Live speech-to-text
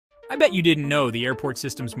I bet you didn't know the airport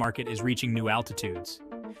systems market is reaching new altitudes.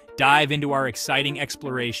 Dive into our exciting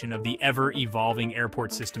exploration of the ever-evolving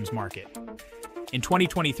airport systems market. In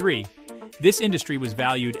 2023, this industry was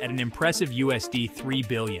valued at an impressive USD 3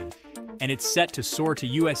 billion, and it's set to soar to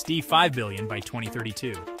USD 5 billion by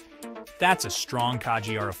 2032. That's a strong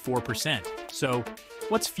CAGR of 4%. So,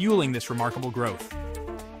 what's fueling this remarkable growth?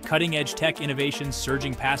 Cutting-edge tech innovations,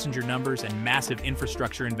 surging passenger numbers, and massive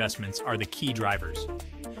infrastructure investments are the key drivers.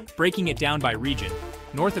 Breaking it down by region,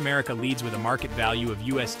 North America leads with a market value of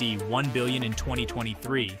USD 1 billion in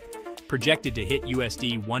 2023, projected to hit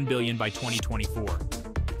USD 1 billion by 2024.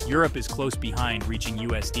 Europe is close behind, reaching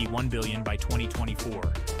USD 1 billion by 2024,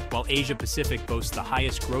 while Asia Pacific boasts the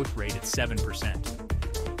highest growth rate at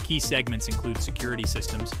 7%. Key segments include security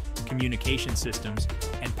systems, communication systems,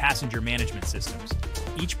 and passenger management systems,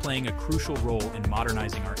 each playing a crucial role in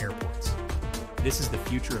modernizing our airports. This is the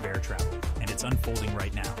future of air travel, and it's unfolding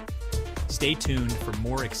right now. Stay tuned for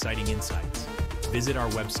more exciting insights. Visit our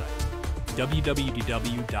website,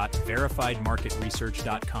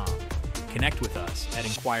 www.verifiedmarketresearch.com. Connect with us at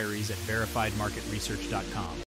inquiries@verifiedmarketresearch.com.